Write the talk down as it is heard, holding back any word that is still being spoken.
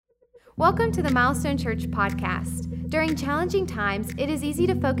Welcome to the Milestone Church podcast. During challenging times, it is easy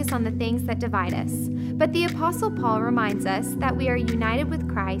to focus on the things that divide us. But the Apostle Paul reminds us that we are united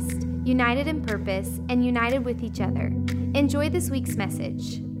with Christ, united in purpose, and united with each other. Enjoy this week's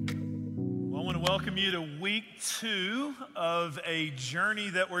message. Well, I want to welcome you to week 2 of a journey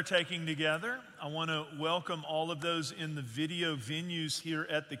that we're taking together. I want to welcome all of those in the video venues here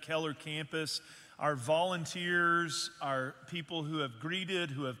at the Keller campus, our volunteers, our people who have greeted,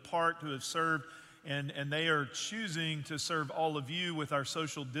 who have parked, who have served, and they are choosing to serve all of you with our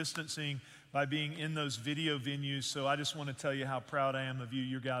social distancing by being in those video venues. So I just want to tell you how proud I am of you.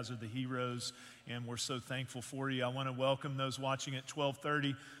 You guys are the heroes, and we're so thankful for you. I want to welcome those watching at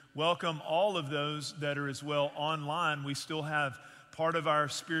 12:30. Welcome all of those that are as well online. We still have part of our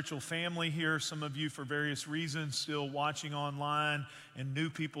spiritual family here, some of you for various reasons still watching online, and new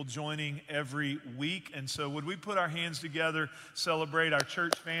people joining every week. And so would we put our hands together, celebrate our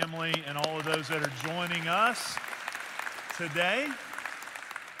church family and all of those that are joining us today?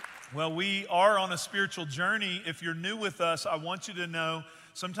 Well, we are on a spiritual journey. If you're new with us, I want you to know,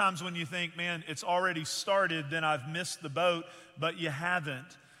 sometimes when you think, man, it's already started, then I've missed the boat, but you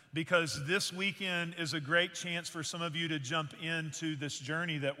haven't. Because this weekend is a great chance for some of you to jump into this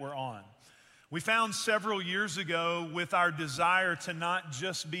journey that we're on. We found several years ago with our desire to not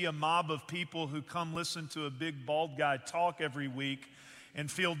just be a mob of people who come listen to a big bald guy talk every week and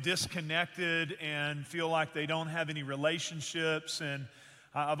feel disconnected and feel like they don't have any relationships. And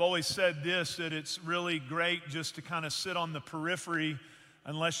I've always said this, that it's really great just to kind of sit on the periphery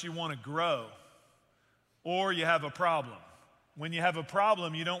unless you want to grow or you have a problem. When you have a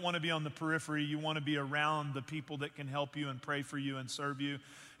problem, you don't want to be on the periphery. You want to be around the people that can help you and pray for you and serve you.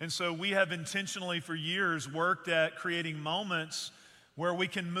 And so we have intentionally for years worked at creating moments where we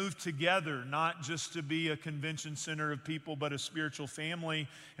can move together, not just to be a convention center of people, but a spiritual family.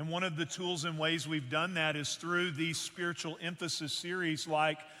 And one of the tools and ways we've done that is through these spiritual emphasis series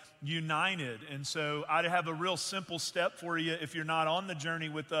like United. And so I have a real simple step for you if you're not on the journey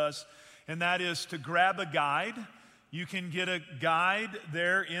with us, and that is to grab a guide. You can get a guide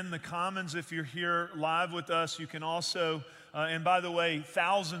there in the Commons if you're here live with us. You can also, and by the way,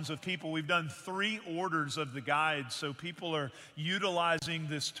 thousands of people, we've done 3 orders of the guides, so people are utilizing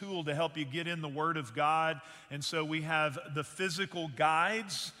this tool to help you get in the Word of God. And so we have the physical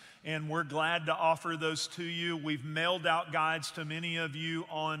guides, and we're glad to offer those to you. We've mailed out guides to many of you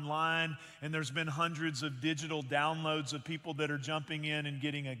online, and there's been hundreds of digital downloads of people that are jumping in and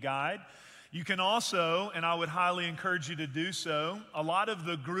getting a guide. You can also, and I would highly encourage you to do so, a lot of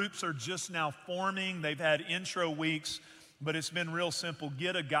the groups are just now forming. They've had intro weeks, but it's been real simple.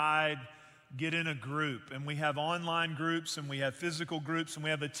 Get a guide, get in a group. And we have online groups, and we have physical groups, and we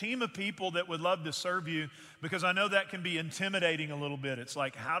have a team of people that would love to serve you, because I know that can be intimidating a little bit. It's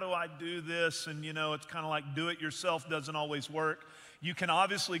like, how do I do this? And it's kind of like do it yourself doesn't always work. You can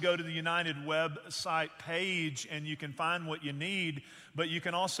obviously go to the United website page and you can find what you need, but you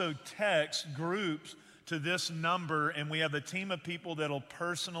can also text groups to this number, and we have a team of people that'll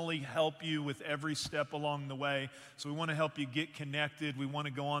personally help you with every step along the way. So we want to help you get connected. We want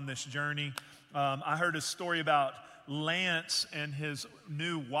to go on this journey. I heard a story about Lance and his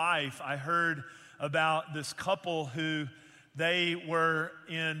new wife. I heard about this couple who they were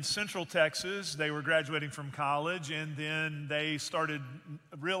in Central Texas. They were graduating from college, and then they started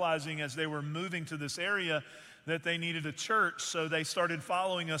realizing as they were moving to this area that they needed a church. So they started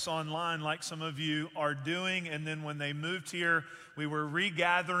following us online like some of you are doing. And then when they moved here, we were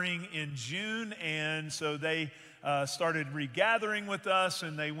regathering in June. And so they started regathering with us,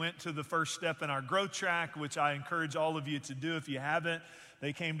 and they went to the first step in our growth track, which I encourage all of you to do if you haven't.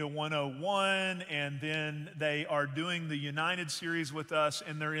 They came to 101, and then they are doing the United series with us,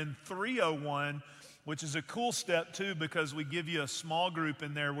 and they're in 301, which is a cool step too, because we give you a small group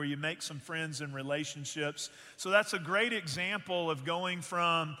in there where you make some friends and relationships. So that's a great example of going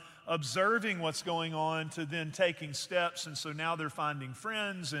from observing what's going on to then taking steps. And so now they're finding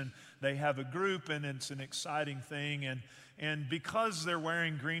friends, and they have a group, and it's an exciting thing. And because they're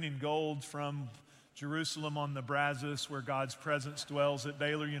wearing green and gold from Jerusalem on the Brazos, where God's presence dwells at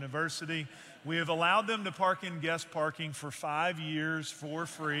Baylor University, we have allowed them to park in guest parking for 5 years for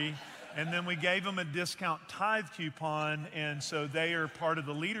free. And then we gave them a discount tithe coupon, and so they are part of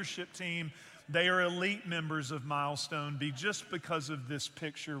the leadership team. They are elite members of Milestone just because of this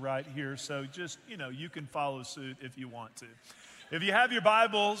picture right here. So just, you can follow suit if you want to. If you have your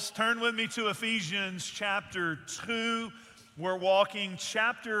Bibles, turn with me to Ephesians chapter 2. We're walking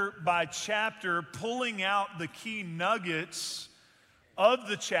chapter by chapter, pulling out the key nuggets of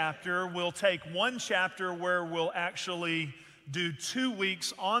the chapter. We'll take one chapter where we'll actually do 2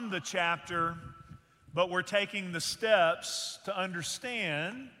 weeks on the chapter, but we're taking the steps to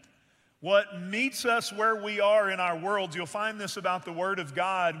understand what meets us where we are in our world. You'll find this about the Word of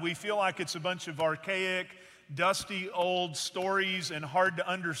God. We feel like it's a bunch of archaic, dusty old stories and hard to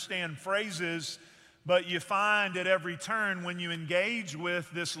understand phrases, but you find at every turn when you engage with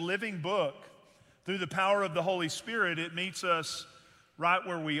this living book through the power of the Holy Spirit, it meets us right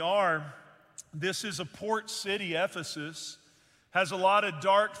where we are. This is a port city, Ephesus. Has a lot of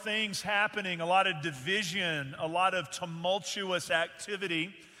dark things happening, a lot of division, a lot of tumultuous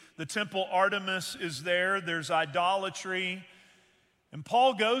activity. The temple Artemis is there. There's idolatry. And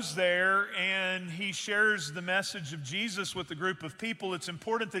Paul goes there and he shares the message of Jesus with a group of people. It's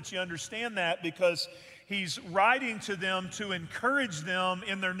important that you understand that because he's writing to them to encourage them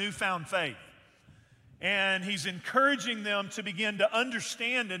in their newfound faith. And he's encouraging them to begin to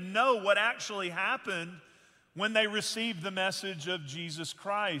understand and know what actually happened when they received the message of Jesus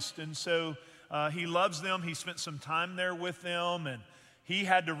Christ. And so he loves them. He spent some time there with them, and he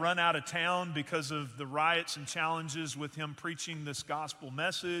had to run out of town because of the riots and challenges with him preaching this gospel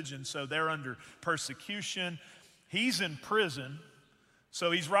message, and so they're under persecution. He's in prison,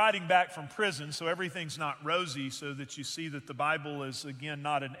 so he's riding back from prison, so everything's not rosy, so that you see that the Bible is, again,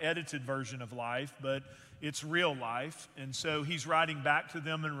 not an edited version of life, but it's real life. And so he's writing back to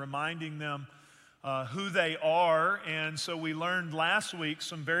them and reminding them who they are. And so we learned last week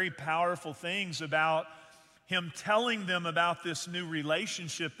some very powerful things about him telling them about this new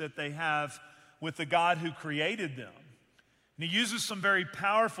relationship that they have with the God who created them. And he uses some very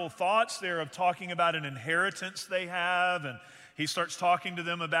powerful thoughts there of talking about an inheritance they have, and he starts talking to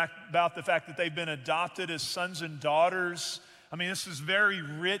them about the fact that they've been adopted as sons and daughters. I mean, this is very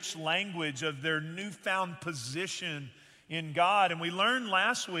rich language of their newfound position in God. And we learned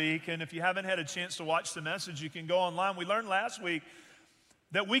last week, and if you haven't had a chance to watch the message, you can go online. We learned last week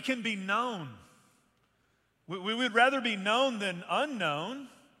that we can be known. We would rather be known than unknown.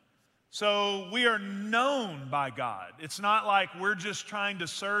 So we are known by God. It's not like we're just trying to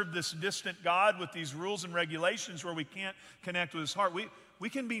serve this distant God with these rules and regulations where we can't connect with his heart. We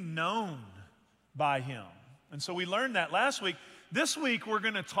can be known by him. And so we learned that last week. This week we're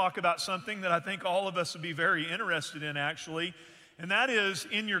going to talk about something that I think all of us would be very interested in, actually. And that is,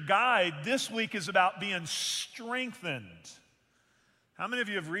 in your guide, this week is about being strengthened. How many of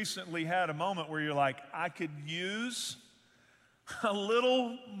you have recently had a moment where you're like, I could use a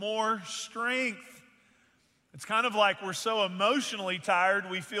little more strength? It's kind of like we're so emotionally tired,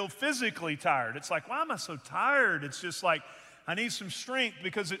 we feel physically tired. It's like, why am I so tired? It's just like, I need some strength,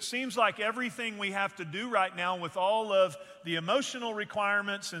 because it seems like everything we have to do right now with all of the emotional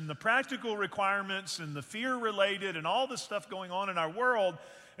requirements and the practical requirements and the fear-related and all the stuff going on in our world,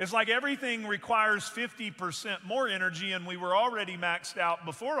 it's like everything requires 50% more energy, and we were already maxed out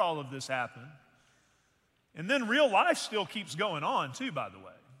before all of this happened. And then real life still keeps going on too, by the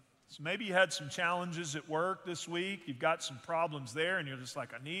way. So maybe you had some challenges at work this week. You've got some problems there, and you're just like,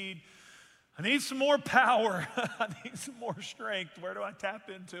 I need some more power. I need some more strength. Where do I tap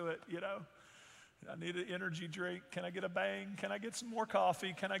into it, you know? I need an energy drink. Can I get a Bang? Can I get some more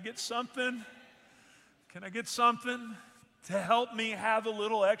coffee? Can I get something? Can I get something to help me have a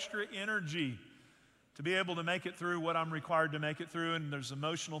little extra energy to be able to make it through what I'm required to make it through? And there's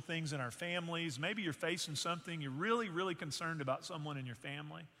emotional things in our families. Maybe you're facing something. You're really, really concerned about someone in your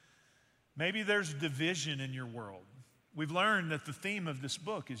family. Maybe there's division in your world. We've learned that the theme of this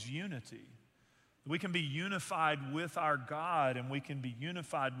book is unity. We can be unified with our God, and we can be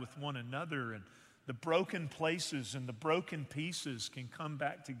unified with one another, and the broken places and the broken pieces can come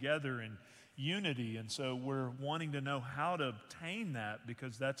back together in unity. And so we're wanting to know how to obtain that,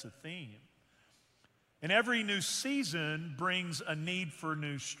 because that's a theme. And every new season brings a need for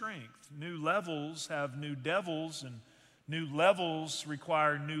new strength. New levels have new devils, and new levels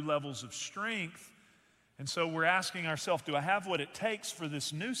require new levels of strength. And so we're asking ourselves, do I have what it takes for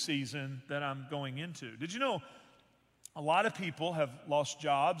this new season that I'm going into? Did you know a lot of people have lost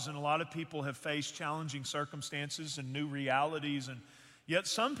jobs, and a lot of people have faced challenging circumstances and new realities, and yet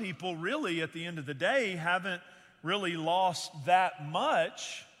some people really at the end of the day haven't really lost that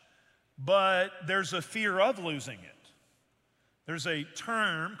much, but there's a fear of losing it. There's a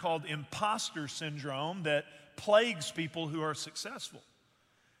term called imposter syndrome that plagues people who are successful.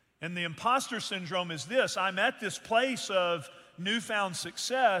 And the imposter syndrome is this: I'm at this place of newfound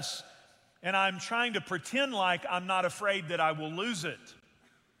success, and I'm trying to pretend like I'm not afraid that I will lose it.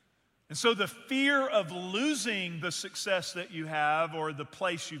 And so the fear of losing the success that you have or the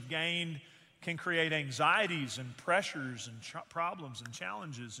place you've gained can create anxieties and pressures and problems and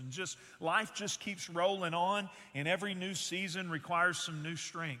challenges. And just life just keeps rolling on, and every new season requires some new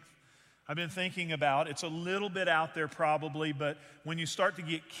strength. I've been thinking about, it's a little bit out there probably, but when you start to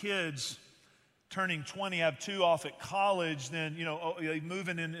get kids turning 20, have 2 off at college, then,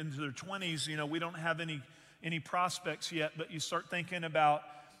 moving into their 20s, we don't have any prospects yet, but you start thinking about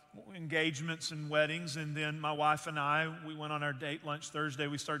engagements and weddings. And then my wife and I, we went on our date lunch Thursday.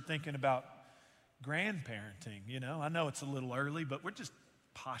 We started thinking about grandparenting. I know it's a little early, but we're just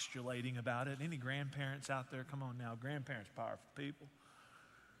postulating about it. Any grandparents out there? Come on now, grandparents, powerful people.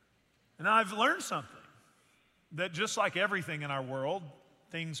 And I've learned something, that just like everything in our world,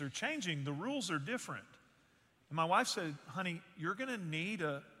 things are changing. The rules are different. And my wife said, honey, you're going to need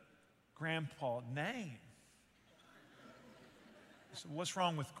a grandpa name. I said, what's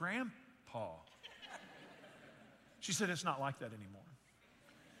wrong with grandpa? She said, it's not like that anymore.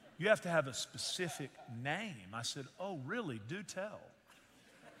 You have to have a specific name. I said, oh, really? Do tell.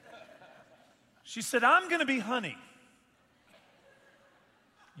 She said, I'm going to be Honey.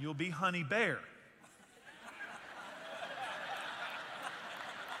 You'll be Honey Bear.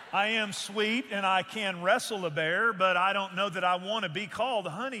 I am sweet and I can wrestle a bear, but I don't know that I want to be called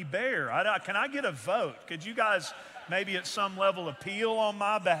Honey Bear. Can I get a vote? Could you guys maybe at some level appeal on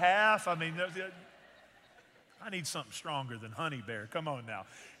my behalf? I mean, I need something stronger than Honey Bear. Come on now.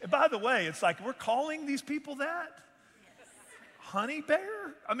 And by the way, it's like we're calling these people that? Yes. Honey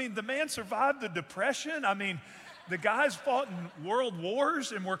Bear? I mean, the man survived the Depression. I mean, the guy's fought in world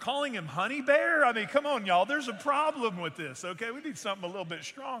wars and we're calling him Honey Bear? I mean, come on, y'all. There's a problem with this, okay? We need something a little bit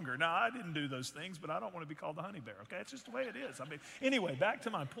stronger. Now, I didn't do those things, but I don't want to be called the Honey Bear, okay? It's just the way it is. I mean, anyway, back to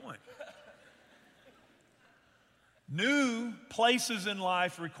my point. New places in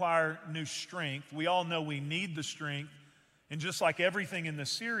life require new strength. We all know we need the strength. And just like everything in this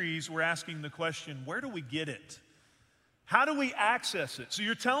series, we're asking the question, where do we get it? How do we access it? So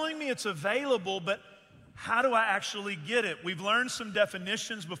you're telling me it's available, but how do I actually get it? We've learned some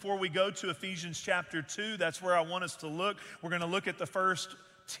definitions before we go to Ephesians chapter 2. That's where I want us to look. We're going to look at the first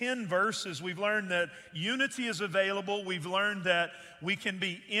 10 verses. We've learned that unity is available. We've learned that we can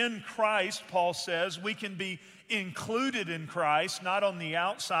be in Christ, Paul says. We can be included in Christ, not on the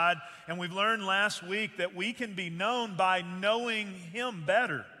outside. And we've learned last week that we can be known by knowing Him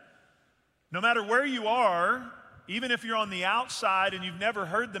better. No matter where you are, even if you're on the outside and you've never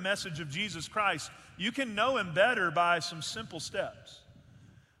heard the message of Jesus Christ, you can know Him better by some simple steps.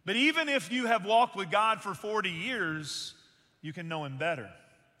 But even if you have walked with God for 40 years, you can know Him better.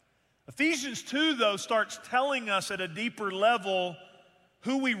 Ephesians 2, though, starts telling us at a deeper level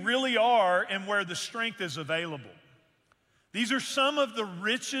who we really are and where the strength is available. These are some of the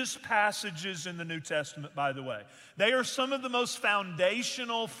richest passages in the New Testament, by the way. They are some of the most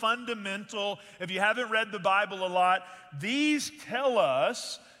foundational, fundamental. If you haven't read the Bible a lot, these tell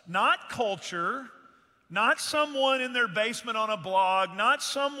us, not culture, not someone in their basement on a blog, not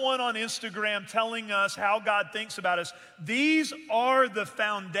someone on Instagram telling us how God thinks about us. These are the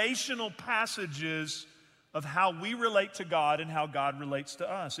foundational passages of how we relate to God and how God relates to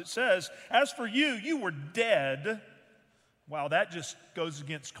us. It says, as for you, you were dead. Wow, that just goes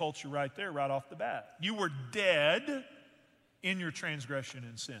against culture right there, right off the bat. You were dead in your transgression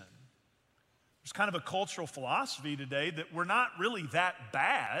and sin. There's kind of a cultural philosophy today that we're not really that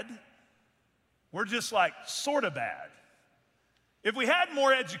bad. We're just like sort of bad. If we had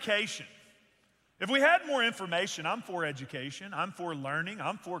more education, if we had more information, I'm for education, I'm for learning,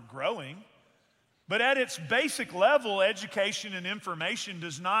 I'm for growing. But at its basic level, education and information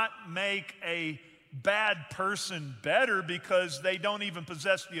does not make a bad person better, because they don't even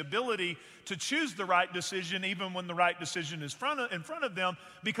possess the ability to choose the right decision even when the right decision is in front of them,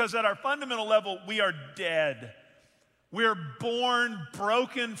 because at our fundamental level, we are dead. We're born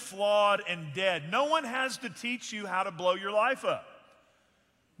broken, flawed, and dead. No one has to teach you how to blow your life up.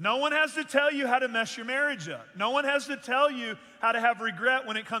 No one has to tell you how to mess your marriage up. No one has to tell you how to have regret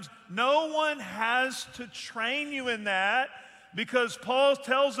when it comes. No one has to train you in that, because Paul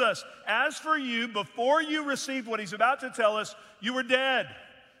tells us, as for you, before you received what he's about to tell us, you were dead.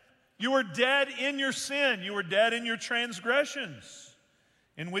 You were dead in your sin. You were dead in your transgressions,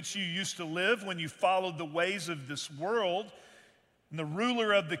 in which you used to live when you followed the ways of this world, and the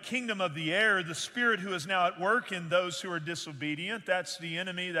ruler of the kingdom of the air, the spirit who is now at work in those who are disobedient. That's the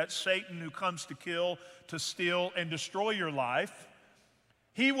enemy, that's Satan, who comes to kill, to steal, and destroy your life.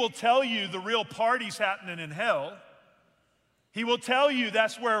 He will tell you the real party's happening in hell. He will tell you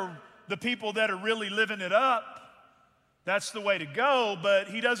that's where the people that are really living it up, That's the way to go, but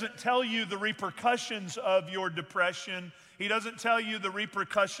he doesn't tell you the repercussions of your depression. He doesn't tell you the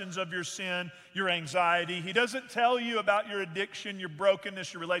repercussions of your sin, your anxiety. He doesn't tell you about your addiction, your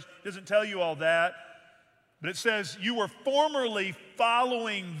brokenness, your relation. He doesn't tell you all that. But it says you were formerly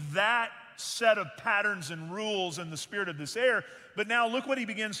following that set of patterns and rules in the spirit of this air. But now look what he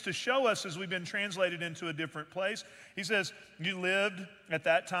begins to show us as we've been translated into a different place. He says, you lived at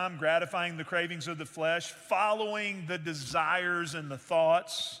that time gratifying the cravings of the flesh, following the desires and the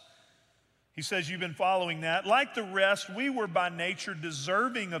thoughts. He says you've been following that. Like the rest, we were by nature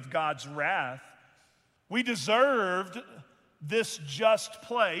deserving of God's wrath. We deserved this just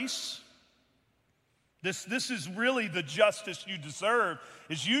place. This is really the justice you deserve,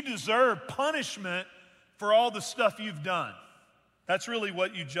 is you deserve punishment for all the stuff you've done. That's really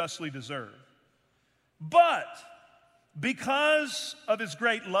what you justly deserve. But because of his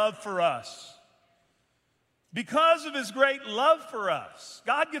great love for us,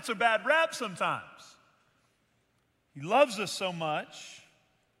 God gets a bad rap sometimes. He loves us so much.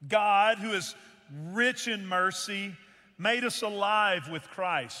 God, who is rich in mercy, made us alive with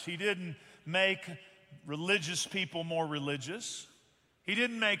Christ. He didn't make religious people more religious. He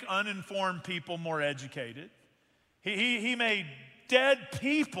didn't make uninformed people more educated. He made dead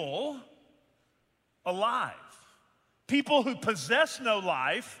people alive. People who possess no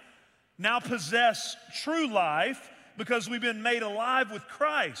life now possess true life because we've been made alive with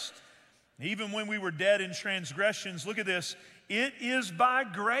Christ. Even when we were dead in transgressions, look at this, it is by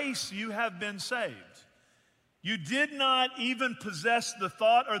grace you have been saved. You did not even possess the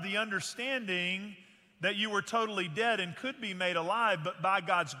thought or the understanding that you were totally dead and could be made alive, but by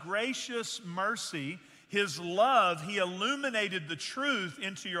God's gracious mercy, his love, he illuminated the truth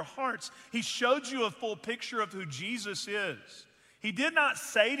into your hearts. He showed you a full picture of who Jesus is. He did not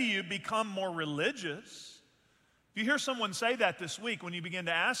say to you, become more religious. If you hear someone say that this week, when you begin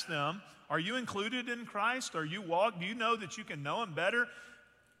to ask them, are you included in Christ? Do you know that you can know him better?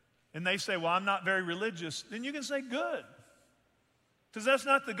 And they say, well, I'm not very religious. Then you can say, good. Because that's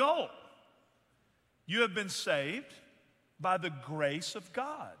not the goal. You have been saved by the grace of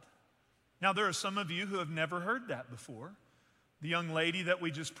God. Now, there are some of you who have never heard that before. The young lady that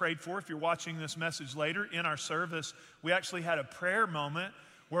we just prayed for, if you're watching this message later, in our service, we actually had a prayer moment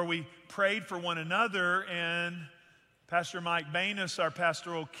where we prayed for one another, and Pastor Mike Bainus, our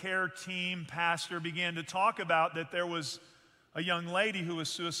pastoral care team pastor, began to talk about that there was a young lady who was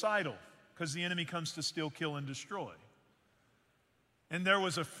suicidal because the enemy comes to steal, kill, and destroy. And there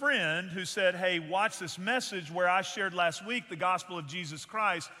was a friend who said, hey, watch this message where I shared last week the gospel of Jesus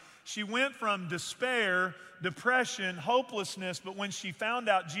Christ. She went from despair, depression, hopelessness, but when she found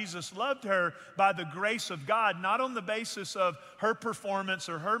out Jesus loved her by the grace of God, not on the basis of her performance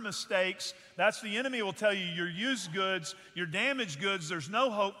or her mistakes, that's the enemy will tell you, you're used goods, you're damaged goods, there's no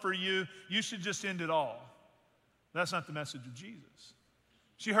hope for you, you should just end it all. That's not the message of Jesus.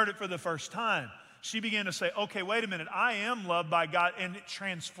 She heard it for the first time. She began to say, okay, wait a minute, I am loved by God, and it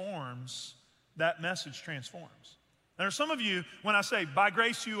transforms. That message transforms. There are some of you, when I say, by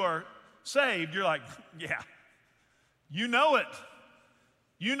grace you are saved, you're like, yeah, you know it.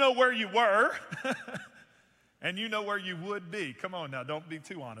 You know where you were, and you know where you would be. Come on now, don't be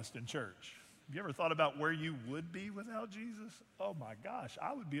too honest in church. Have you ever thought about where you would be without Jesus? Oh my gosh,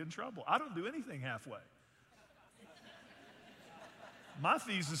 I would be in trouble. I don't do anything halfway. My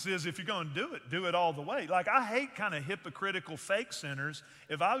thesis is if you're going to do it all the way. Like, I hate kind of hypocritical fake sinners.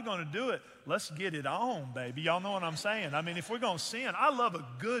 If I was going to do it, let's get it on, baby. Y'all know what I'm saying? I mean, if we're going to sin, I love a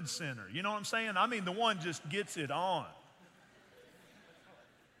good sinner. You know what I'm saying? I mean, the one just gets it on.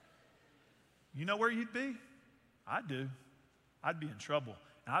 You know where you'd be? I do. I'd be in trouble.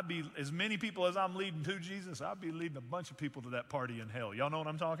 And I'd be, as many people as I'm leading to Jesus, I'd be leading a bunch of people to that party in hell. Y'all know what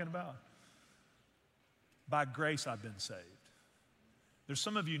I'm talking about? By grace, I've been saved. There's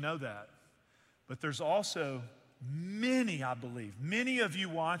some of you know that, but there's also many, I believe, many of you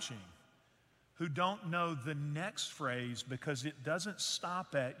watching who don't know the next phrase because it doesn't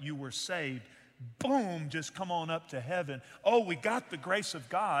stop at you were saved. Boom, just come on up to heaven. Oh, we got the grace of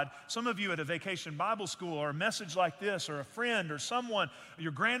God. Some of you at a vacation Bible school or a message like this or a friend or someone,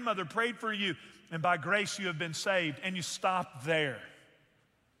 your grandmother prayed for you, and by grace you have been saved, and you stop there.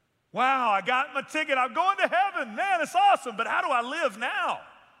 Wow, I got my ticket. I'm going to heaven. Man, it's awesome. But how do I live now?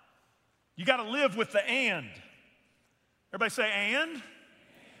 You got to live with the and. Everybody say and.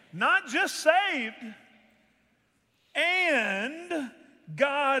 Not just saved. And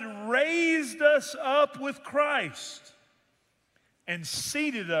God raised us up with Christ and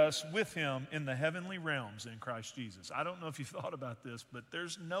seated us with him in the heavenly realms in Christ Jesus. I don't know if you thought about this, but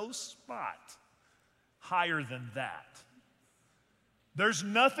there's no spot higher than that. There's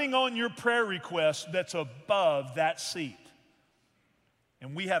nothing on your prayer request that's above that seat.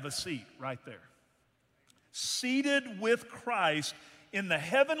 And we have a seat right there. Seated with Christ in the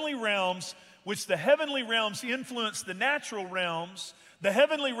heavenly realms, which the heavenly realms influence the natural realms. The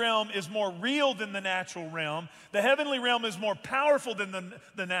heavenly realm is more real than the natural realm. The heavenly realm is more powerful than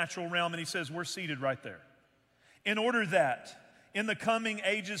the natural realm. And he says, we're seated right there. In order that in the coming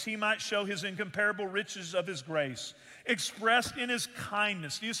ages he might show his incomparable riches of his grace, expressed in his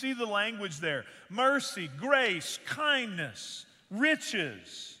kindness. Do you see the language there? Mercy, grace, kindness,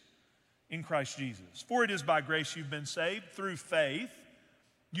 riches in Christ Jesus. For it is by grace you've been saved through faith.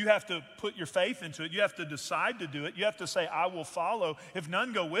 You have to put your faith into it. You have to decide to do it. You have to say, I will follow. If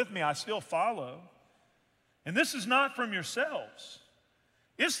none go with me, I still follow. And this is not from yourselves.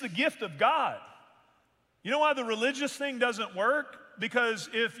 It's the gift of God. You know why the religious thing doesn't work? Because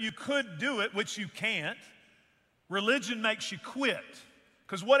if you could do it, which you can't, religion makes you quit.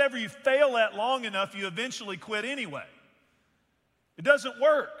 Because whatever you fail at long enough, you eventually quit anyway. It doesn't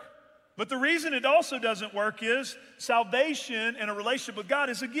work. But the reason it also doesn't work is salvation and a relationship with God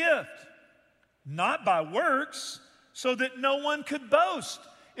is a gift, not by works, so that no one could boast.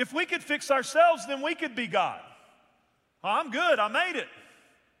 If we could fix ourselves, then we could be God. Oh, I'm good, I made it.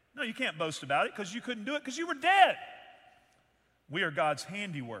 No, you can't boast about it because you couldn't do it because you were dead. We are God's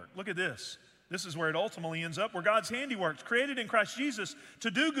handiwork. Look at this. This is where it ultimately ends up. We're God's handiwork, created in Christ Jesus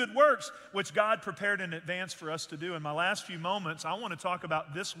to do good works, which God prepared in advance for us to do. In my last few moments, I want to talk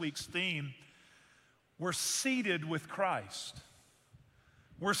about this week's theme. We're seated with Christ.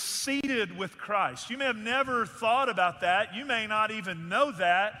 We're seated with Christ. You may have never thought about that. You may not even know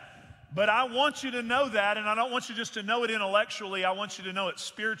that. But I want you to know that, and I don't want you just to know it intellectually. I want you to know it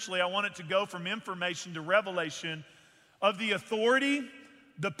spiritually. I want it to go from information to revelation of the authority,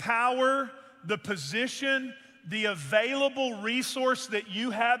 the power, the position, the available resource that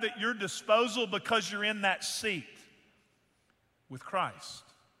you have at your disposal because you're in that seat with Christ.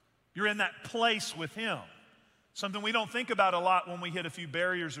 You're in that place with Him. Something we don't think about a lot when we hit a few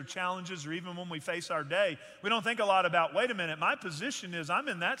barriers or challenges, or even when we face our day. We don't think a lot about, wait a minute, my position is I'm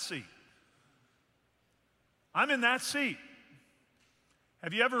in that seat. I'm in that seat.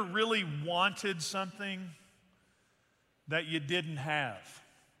 Have you ever really wanted something that you didn't have?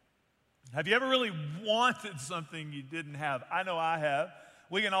 Have you ever really wanted something you didn't have? I know I have.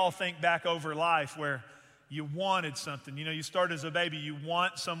 We can all think back over life where you wanted something. You know, you start as a baby, you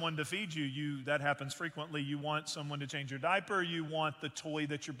want someone to feed you. That happens frequently. You want someone to change your diaper. You want the toy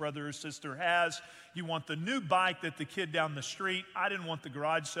that your brother or sister has. You want the new bike that the kid down the street. I didn't want the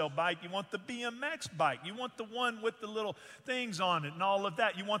garage sale bike. You want the BMX bike. You want the one with the little things on it and all of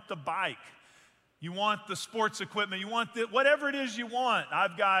that. You want the bike. You want the sports equipment. You want whatever it is you want.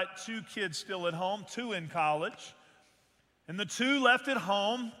 I've got 2 kids still at home, 2 in college. And the 2 left at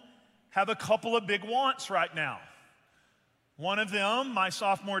home have a couple of big wants right now. One of them, my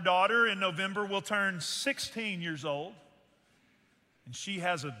sophomore daughter, in November will turn 16 years old. And she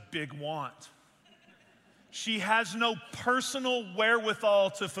has a big want. She has no personal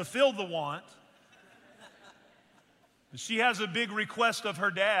wherewithal to fulfill the want. She has a big request of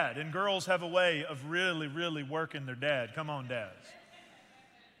her dad, and girls have a way of really, really working their dad. Come on, dads.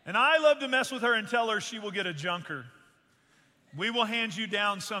 And I love to mess with her and tell her she will get a junker. We will hand you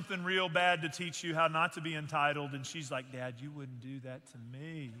down something real bad to teach you how not to be entitled. And she's like, Dad, you wouldn't do that to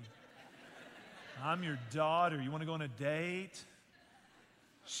me. I'm your daughter. You want to go on a date?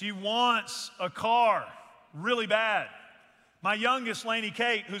 She wants a car really bad. My youngest, Lainey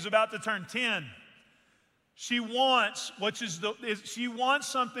Kate, who's about to turn 10, she wants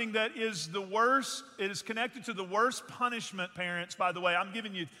something that is the worst. It is connected to the worst punishment, parents, by the way. I'm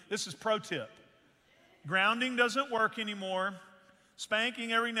giving you, this is pro tip. Grounding doesn't work anymore.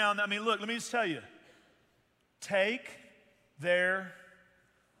 Spanking every now and then. I mean, look, let me just tell you. Take their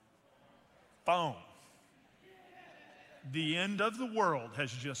phone. The end of the world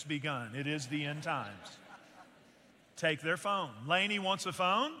has just begun. It is the end times. Take their phone. Lainey wants a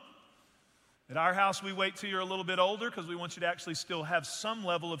phone. At our house, we wait till you're a little bit older because we want you to actually still have some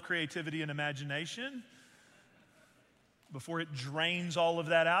level of creativity and imagination before it drains all of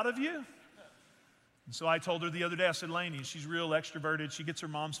that out of you. And so I told her the other day, I said, Lainey, she's real extroverted. She gets her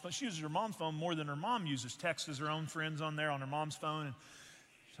mom's phone. She uses her mom's phone more than her mom uses. Texts her own friends on there on her mom's phone. And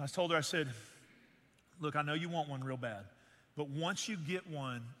so I told her, I said, look, I know you want one real bad. But once you get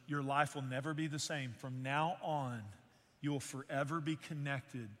one, your life will never be the same. From now on, you will forever be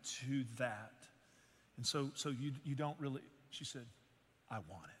connected to that. And so you don't really, she said, I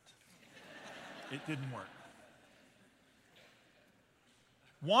want it. It didn't work.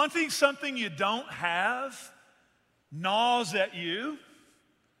 Wanting something you don't have gnaws at you.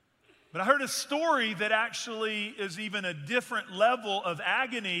 But I heard a story that actually is even a different level of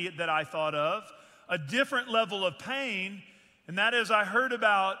agony that I thought of, a different level of pain, and that is I heard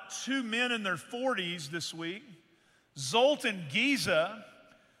about two men in their 40s this week, Zolt and Giza,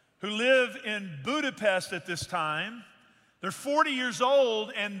 who live in Budapest at this time. They're 40 years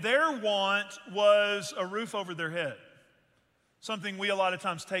old, and their want was a roof over their head, something we a lot of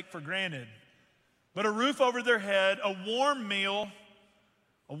times take for granted. But a roof over their head, a warm meal,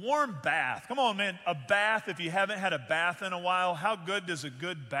 a warm bath. Come on, man, a bath. If you haven't had a bath in a while, how good does a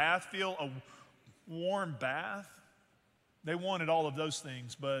good bath feel? A warm bath. They wanted all of those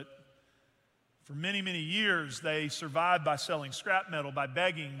things, but for many, many years, they survived by selling scrap metal, by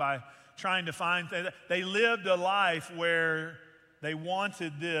begging, by trying to find things. They lived a life where they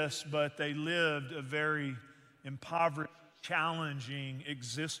wanted this, but they lived a very impoverished, challenging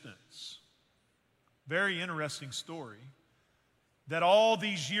existence. Very interesting story. That all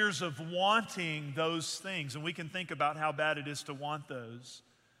these years of wanting those things, and we can think about how bad it is to want those,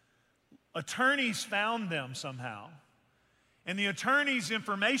 attorneys found them somehow. And the attorney's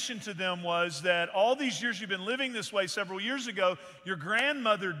information to them was that all these years you've been living this way, several years ago, your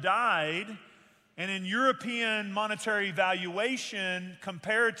grandmother died, and in European monetary valuation,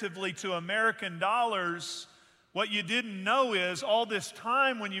 comparatively to American dollars, what you didn't know is all this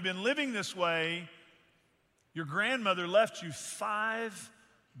time when you've been living this way, your grandmother left you $5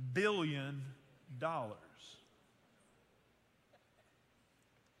 billion. I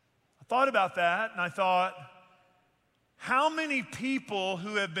thought about that, and I thought, how many people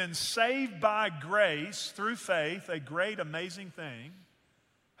who have been saved by grace through faith, a great, amazing thing,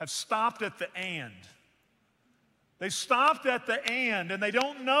 have stopped at the and? They stopped at the and they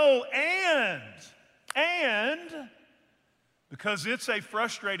don't know and, because it's a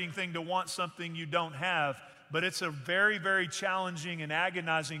frustrating thing to want something you don't have, but it's a very, very challenging and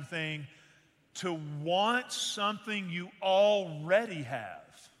agonizing thing to want something you already have.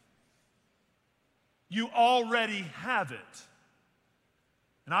 You already have it.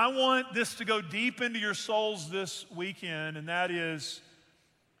 And I want this to go deep into your souls this weekend, and that is,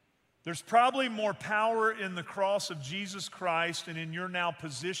 there's probably more power in the cross of Jesus Christ and in your now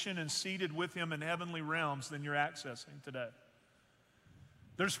position and seated with Him in heavenly realms than you're accessing today.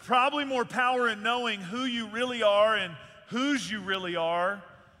 There's probably more power in knowing who you really are and whose you really are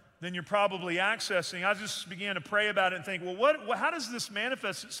than you're probably accessing. I just began to pray about it and think, well, how does this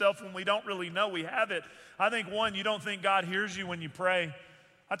manifest itself when we don't really know we have it? I think, one, you don't think God hears you when you pray.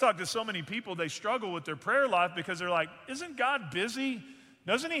 I talk to so many people, they struggle with their prayer life because they're like, isn't God busy?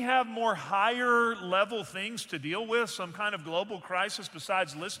 Doesn't He have more higher level things to deal with, some kind of global crisis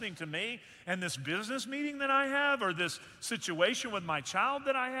besides listening to me and this business meeting that I have or this situation with my child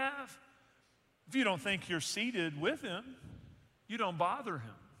that I have? If you don't think you're seated with Him, you don't bother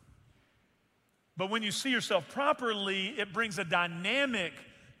Him. But when you see yourself properly, it brings a dynamic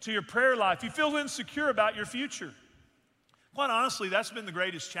to your prayer life. You feel insecure about your future. Quite honestly, that's been the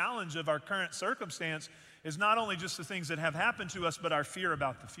greatest challenge of our current circumstance, is not only just the things that have happened to us, but our fear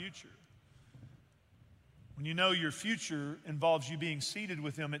about the future. When you know your future involves you being seated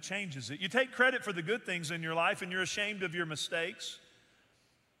with Him, it changes it. You take credit for the good things in your life, and you're ashamed of your mistakes.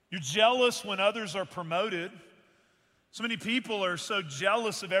 You're jealous when others are promoted. So many people are so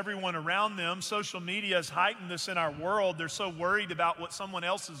jealous of everyone around them. Social media has heightened this in our world. They're so worried about what someone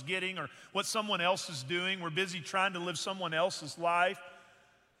else is getting or what someone else is doing. We're busy trying to live someone else's life.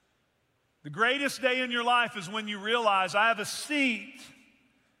 The greatest day in your life is when you realize I have a seat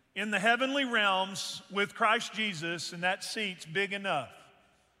in the heavenly realms with Christ Jesus, and that seat's big enough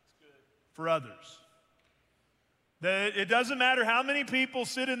for others. It doesn't matter how many people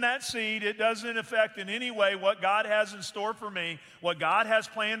sit in that seat. It doesn't affect in any way what God has in store for me, what God has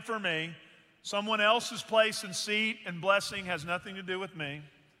planned for me. Someone else's place and seat and blessing has nothing to do with me.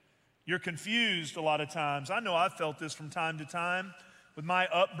 You're confused a lot of times. I know I've felt this from time to time with my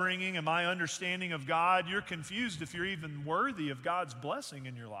upbringing and my understanding of God. You're confused if you're even worthy of God's blessing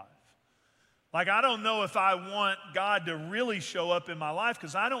in your life. Like, I don't know if I want God to really show up in my life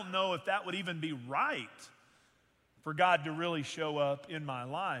because I don't know if that would even be right for God to really show up in my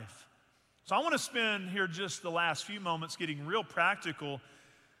life. So I want to spend here just the last few moments getting real practical.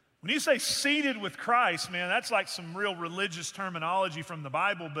 When you say seated with Christ, man, that's like some real religious terminology from the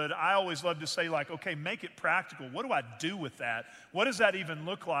Bible, but I always love to say, like, okay, make it practical. What do I do with that? What does that even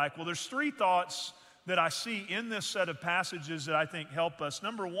look like? Well, there's three thoughts that I see in this set of passages that I think help us.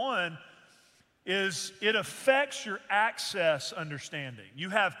 Number one is it affects your access understanding. You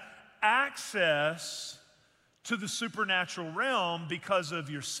have access to the supernatural realm because of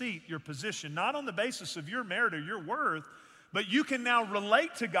your seat, your position, not on the basis of your merit or your worth, but you can now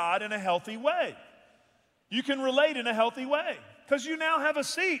relate to God in a healthy way. You can relate in a healthy way because you now have a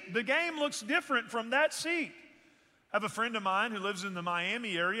seat. The game looks different from that seat. I have a friend of mine who lives in the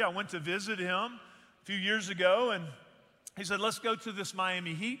Miami area. I went to visit him a few years ago, and he said, let's go to this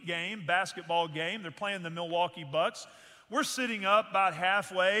Miami Heat game, basketball game. They're playing the Milwaukee Bucks. We're sitting up about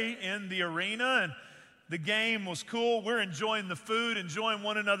halfway in the arena, and the game was cool. We're enjoying the food, enjoying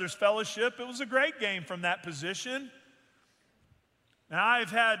one another's fellowship. It was a great game from that position. Now,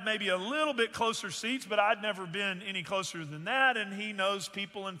 I've had maybe a little bit closer seats, but I'd never been any closer than that. And he knows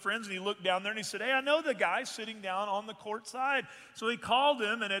people and friends, and he looked down there and he said, hey, I know the guy sitting down on the court side. So he called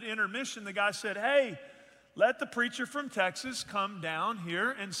him, and at intermission, the guy said, hey, let the preacher from Texas come down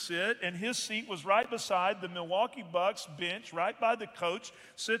here and sit. And his seat was right beside the Milwaukee Bucks bench, right by the coach,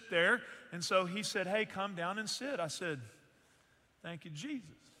 sit there. And so he said, hey, come down and sit. I said, thank you, Jesus.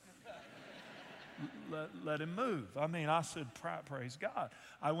 Let him move. I said, praise God.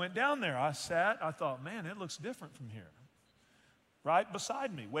 I went down there. I sat. I thought, man, it looks different from here. Right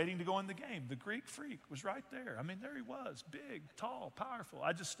beside me, waiting to go in the game. The Greek freak was right there. There he was, big, tall, powerful.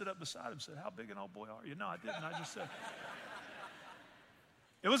 I just stood up beside him and said, how big an old boy are you? No, I didn't. I just said.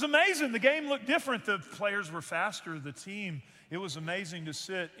 It was amazing. The game looked different. The players were faster. The team, it was amazing to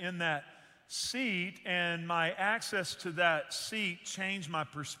sit in that seat, and my access to that seat changed my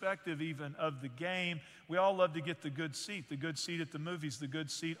perspective even of the game. We all love to get the good seat at the movies, the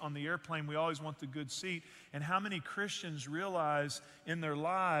good seat on the airplane. We always want the good seat. And how many Christians realize in their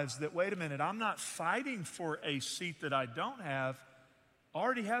lives that, wait a minute, I'm not fighting for a seat that I don't have. I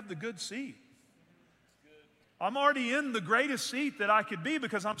already have the good seat. I'm already in the greatest seat that I could be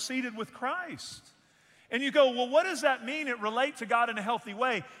because I'm seated with Christ. And you go, well, what does that mean? It relates to God in a healthy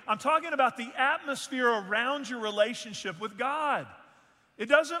way. I'm talking about the atmosphere around your relationship with God. It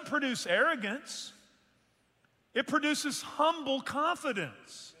doesn't produce arrogance. It produces humble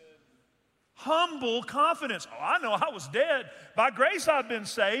confidence. Humble confidence. Oh, I know I was dead. By grace I've been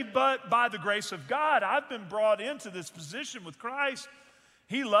saved, but by the grace of God, I've been brought into this position with Christ.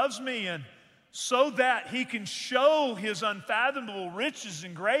 He loves me, and so that He can show His unfathomable riches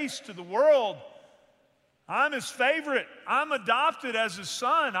and grace to the world. I'm His favorite. I'm adopted as His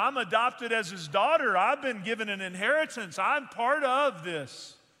son. I'm adopted as His daughter. I've been given an inheritance. I'm part of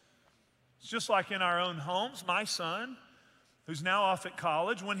this. It's just like in our own homes. My son, who's now off at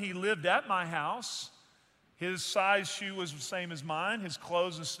college, when he lived at my house, his size shoe was the same as mine, his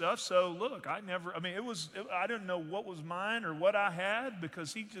clothes and stuff. So look, I didn't know what was mine or what I had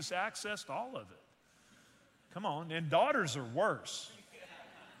because he just accessed all of it. Come on, and daughters are worse.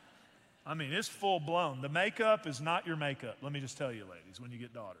 It's full blown. The makeup is not your makeup. Let me just tell you, ladies, when you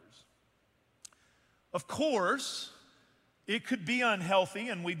get daughters. Of course, it could be unhealthy,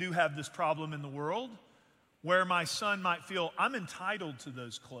 and we do have this problem in the world, where my son might feel, I'm entitled to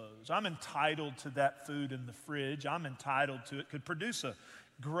those clothes. I'm entitled to that food in the fridge. I'm entitled to it. Could produce a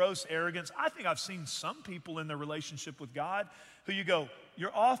gross arrogance. I think I've seen some people in their relationship with God who you go,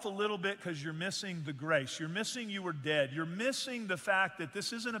 you're off a little bit because you're missing the grace. You're missing you were dead. You're missing the fact that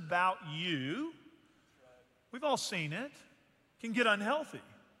this isn't about you. We've all seen it. It can get unhealthy.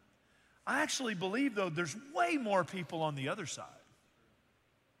 I actually believe, though, there's way more people on the other side.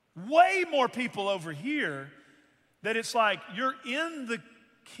 Way more people over here that it's like you're in the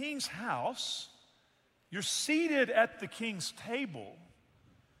king's house. You're seated at the king's table.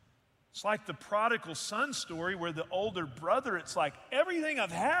 It's like the prodigal son story where the older brother, it's like, everything I've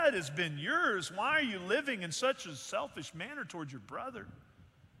had has been yours. Why are you living in such a selfish manner towards your brother?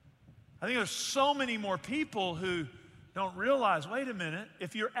 I think there's so many more people who don't realize, wait a minute,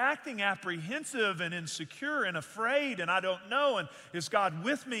 if you're acting apprehensive and insecure and afraid and I don't know, and is God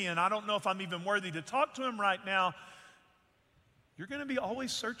with me and I don't know if I'm even worthy to talk to Him right now, you're going to be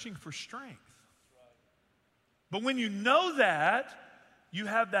always searching for strength. But when you know that, you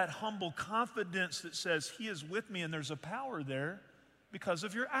have that humble confidence that says He is with me and there's a power there because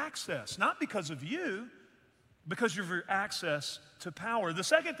of your access. Not because of you, because of your access to power. The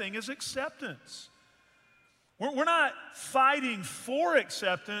second thing is acceptance. We're not fighting for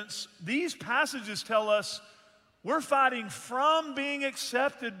acceptance. These passages tell us we're fighting from being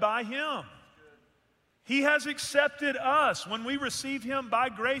accepted by Him. He has accepted us. When we receive Him by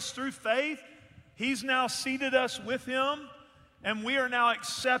grace through faith, He's now seated us with Him. And we are now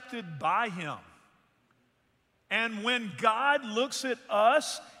accepted by Him. And when God looks at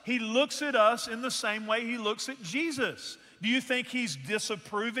us, He looks at us in the same way He looks at Jesus. Do you think he's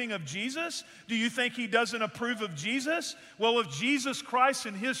disapproving of Jesus? Do you think he doesn't approve of Jesus? Well, if Jesus Christ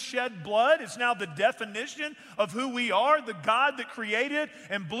and his shed blood is now the definition of who we are, the God that created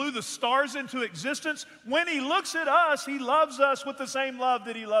and blew the stars into existence, when he looks at us, he loves us with the same love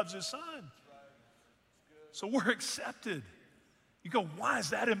that he loves his son. So we're accepted. You go, why is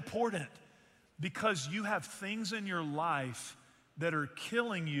that important? Because you have things in your life that are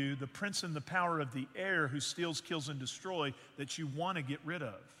killing you, the prince and the power of the air who steals, kills, and destroys, that you want to get rid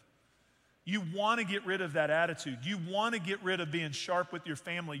of. You want to get rid of that attitude. You want to get rid of being sharp with your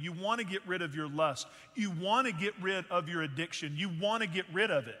family. You want to get rid of your lust. You want to get rid of your addiction. You want to get rid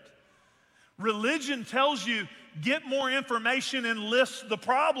of it. Religion tells you, get more information and list the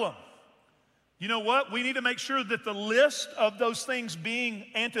problem. You know what? We need to make sure that the list of those things being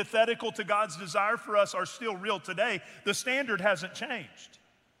antithetical to God's desire for us are still real today. The standard hasn't changed.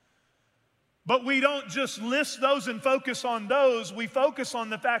 But we don't just list those and focus on those. We focus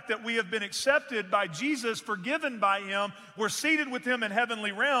on the fact that we have been accepted by Jesus, forgiven by him. We're seated with him in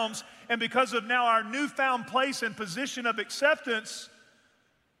heavenly realms. And because of now our newfound place and position of acceptance,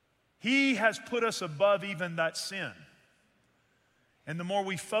 he has put us above even that sin. And the more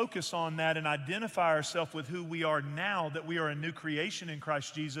we focus on that and identify ourselves with who we are now, that we are a new creation in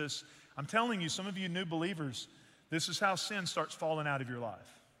Christ Jesus, I'm telling you, some of you new believers, this is how sin starts falling out of your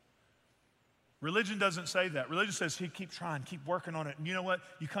life. Religion doesn't say that. Religion says, hey, keep trying, keep working on it. And you know what?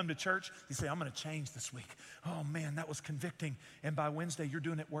 You come to church, you say, I'm going to change this week. Oh man, that was convicting. And by Wednesday, you're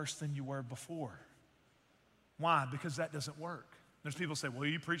doing it worse than you were before. Why? Because that doesn't work. There's people say, well,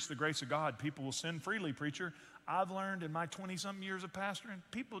 you preach the grace of God. People will sin freely, preacher. I've learned in my 20-something years of pastoring,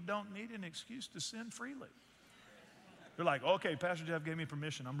 people don't need an excuse to sin freely. They're like, okay, Pastor Jeff gave me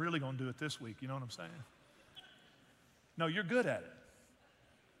permission. I'm really going to do it this week. You know what I'm saying? No, you're good at it.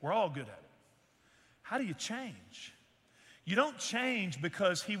 We're all good at it. How do you change? You don't change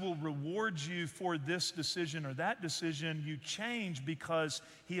because he will reward you for this decision or that decision. You change because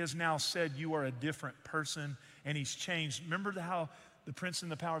he has now said you are a different person and he's changed. Remember how the prince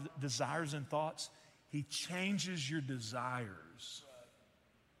and the power of desires and thoughts? He changes your desires.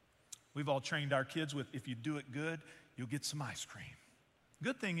 We've all trained our kids with, if you do it good, you'll get some ice cream.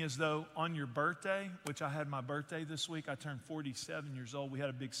 Good thing is, though, on your birthday, which I had my birthday this week, I turned 47 years old. We had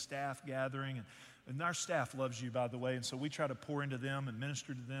a big staff gathering, and our staff loves you, by the way, and so we try to pour into them and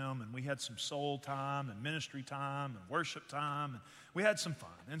minister to them, and we had some soul time and ministry time and worship time, and we had some fun.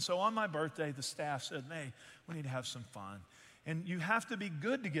 And so on my birthday, the staff said, hey, we need to have some fun. And you have to be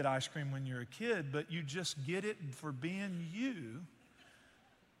good to get ice cream when you're a kid, but you just get it for being you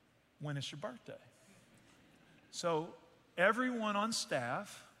when it's your birthday. So everyone on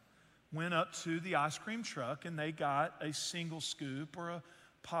staff went up to the ice cream truck and they got a single scoop or a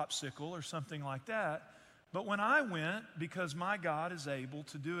popsicle or something like that. But when I went, because my God is able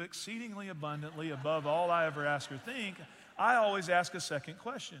to do exceedingly abundantly above all I ever ask or think, I always ask a second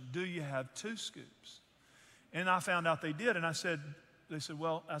question. Do you have 2 scoops? And I found out they did. And I said, they said,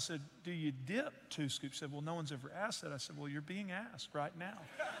 well, I said, do you dip 2 scoops? They said, well, no one's ever asked that. I said, well, you're being asked right now.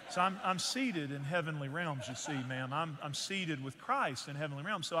 So I'm seated in heavenly realms, you see, ma'am. I'm seated with Christ in heavenly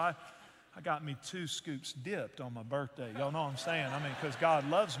realms. So I got me 2 scoops dipped on my birthday. Y'all know what I'm saying? I mean, because God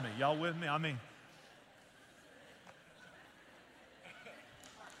loves me. Y'all with me? I mean,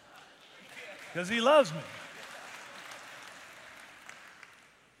 because he loves me.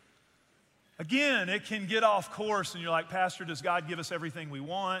 Again, it can get off course and you're like, Pastor, does God give us everything we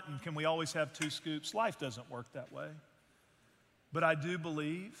want? And can we always have 2 scoops? Life doesn't work that way. But I do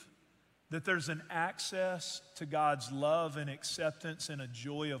believe that there's an access to God's love and acceptance and a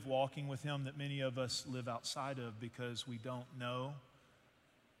joy of walking with him that many of us live outside of because we don't know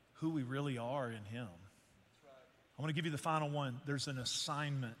who we really are in him. I want to give you the final one. There's an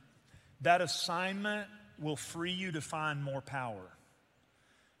assignment. That assignment will free you to find more power.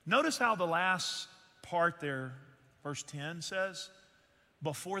 Notice how the last part there, verse 10 says,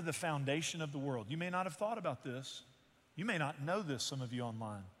 before the foundation of the world. You may not have thought about this. You may not know this, some of you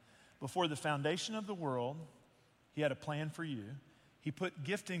online. Before the foundation of the world, he had a plan for you. He put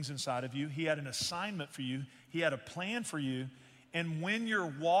giftings inside of you. He had an assignment for you. He had a plan for you. And when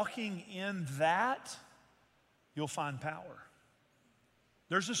you're walking in that, you'll find power.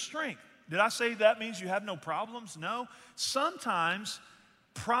 There's a strength. Did I say that means you have no problems? No. Sometimes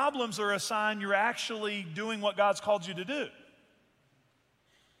problems are a sign you're actually doing what God's called you to do.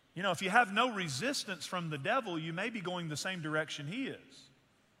 You know, if you have no resistance from the devil, you may be going the same direction he is.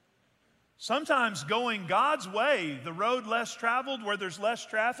 Sometimes going God's way, the road less traveled, where there's less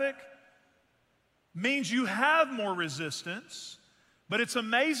traffic, means you have more resistance, But it's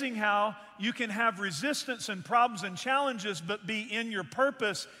amazing how you can have resistance and problems and challenges, but be in your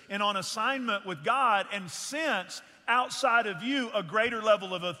purpose and on assignment with God and sense outside of you a greater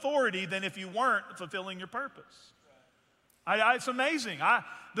level of authority than if you weren't fulfilling your purpose. It's amazing.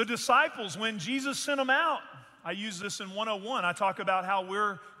 The disciples, when Jesus sent them out, I use this in 101. I talk about how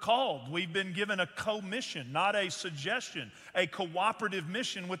we're called. We've been given a co-mission, not a suggestion, a cooperative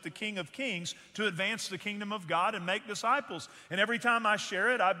mission with the King of Kings to advance the kingdom of God and make disciples. And every time I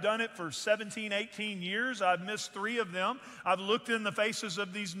share it, I've done it for 17, 18 years. I've missed 3 of them. I've looked in the faces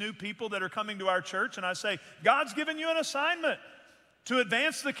of these new people that are coming to our church, and I say, God's given you an assignment to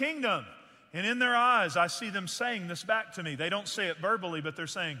advance the kingdom. And in their eyes, I see them saying this back to me. They don't say it verbally, but they're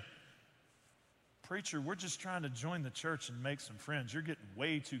saying, Preacher, we're just trying to join the church and make some friends. You're getting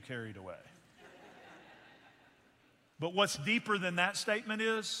way too carried away. But what's deeper than that statement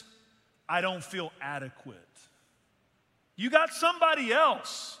is, I don't feel adequate. You got somebody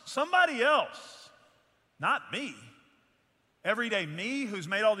else, not me. Everyday me who's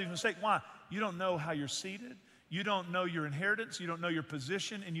made all these mistakes. Why? You don't know how you're seated. You don't know your inheritance. You don't know your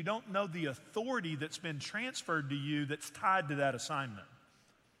position. And you don't know the authority that's been transferred to you that's tied to that assignment.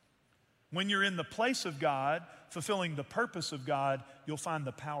 When you're in the place of God, fulfilling the purpose of God, you'll find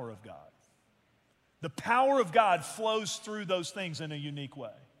the power of God. The power of God flows through those things in a unique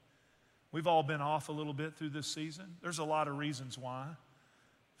way. We've all been off a little bit through this season. There's a lot of reasons why.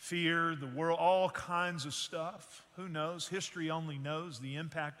 Fear, the world, all kinds of stuff. Who knows? History only knows the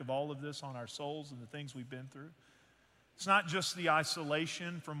impact of all of this on our souls and the things we've been through. It's not just the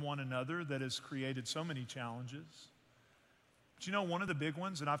isolation from one another that has created so many challenges. But you know, one of the big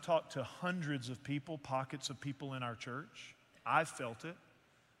ones, and I've talked to hundreds of people, pockets of people in our church. I've felt it.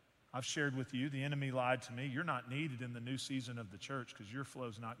 I've shared with you, the enemy lied to me. You're not needed in the new season of the church because your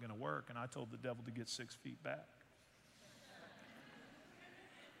flow's not going to work. And I told the devil to get 6 feet back.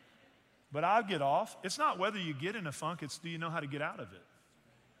 But I'll get off. It's not whether you get in a funk, it's do you know how to get out of it?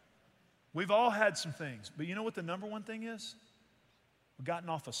 We've all had some things. But you know what the number one thing is? We've gotten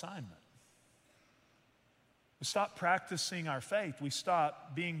off assignment. We stop practicing our faith. We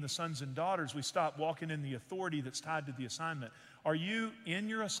stop being the sons and daughters. We stop walking in the authority that's tied to the assignment. Are you in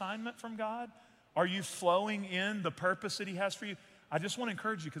your assignment from God? Are you flowing in the purpose that He has for you? I just want to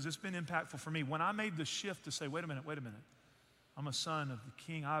encourage you because it's been impactful for me. When I made the shift to say, wait a minute. I'm a son of the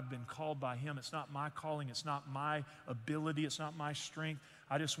King. I've been called by Him. It's not my calling. It's not my ability. It's not my strength.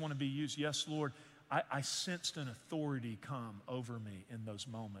 I just want to be used. Yes, Lord. I sensed an authority come over me in those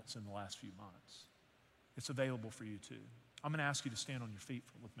moments in the last few months. It's available for you too. I'm going to ask you to stand on your feet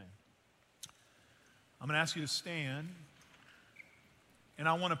with me. I'm going to ask you to stand. And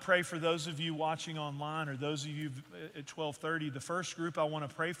I want to pray for those of you watching online or those of you at 12:30. The first group I want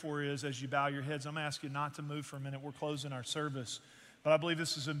to pray for is as you bow your heads, I'm going to ask you not to move for a minute. We're closing our service. But I believe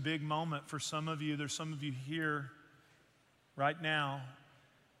this is a big moment for some of you. There's some of you here right now.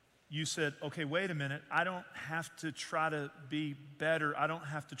 You said, okay, wait a minute. I don't have to try to be better. I don't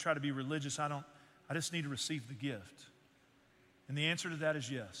have to try to be religious. I just need to receive the gift. And the answer to that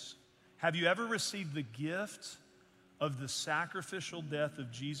is yes. Have you ever received the gift of the sacrificial death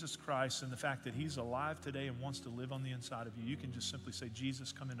of Jesus Christ and the fact that He's alive today and wants to live on the inside of you? You can just simply say,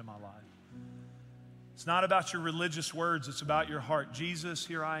 Jesus, come into my life. It's not about your religious words. It's about your heart. Jesus,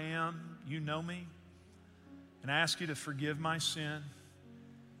 here I am. You know me. And I ask you to forgive my sin.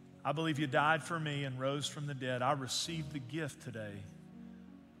 I believe you died for me and rose from the dead. I received the gift today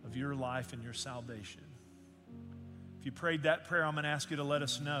of your life and your salvation. If you prayed that prayer, I'm going to ask you to let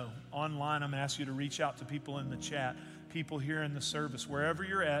us know. Online, I'm going to ask you to reach out to people in the chat, people here in the service. Wherever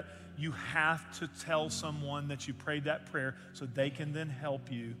you're at, you have to tell someone that you prayed that prayer so they can then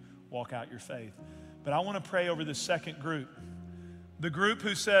help you walk out your faith. But I want to pray over the second group. The group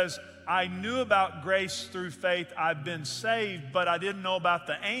who says, I knew about grace through faith, I've been saved, but I didn't know about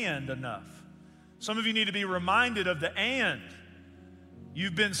the and enough. Some of you need to be reminded of the and.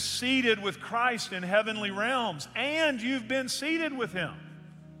 You've been seated with Christ in heavenly realms, and you've been seated with Him.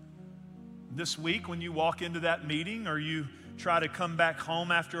 This week, when you walk into that meeting or you try to come back home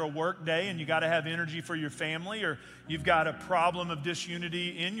after a work day and you got to have energy for your family, or you've got a problem of disunity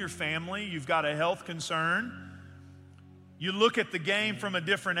in your family, you've got a health concern, you look at the game from a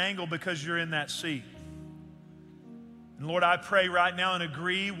different angle because you're in that seat. And Lord, I pray right now and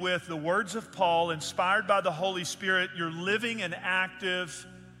agree with the words of Paul, inspired by the Holy Spirit, your living and active,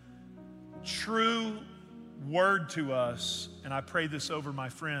 true word to us. And I pray this over my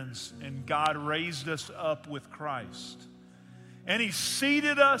friends. And God raised us up with Christ. And He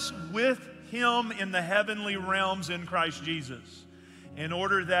seated us with Him in the heavenly realms in Christ Jesus. in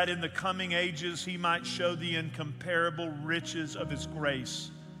order that in the coming ages he might show the incomparable riches of his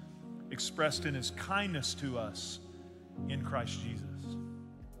grace expressed in his kindness to us in Christ Jesus.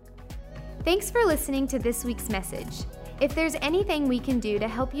 Thanks for listening to this week's message. If there's anything we can do to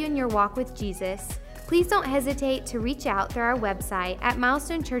help you in your walk with Jesus, please don't hesitate to reach out through our website at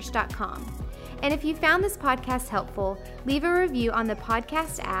milestonechurch.com. And if you found this podcast helpful, leave a review on the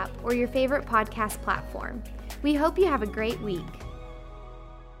podcast app or your favorite podcast platform. We hope you have a great week.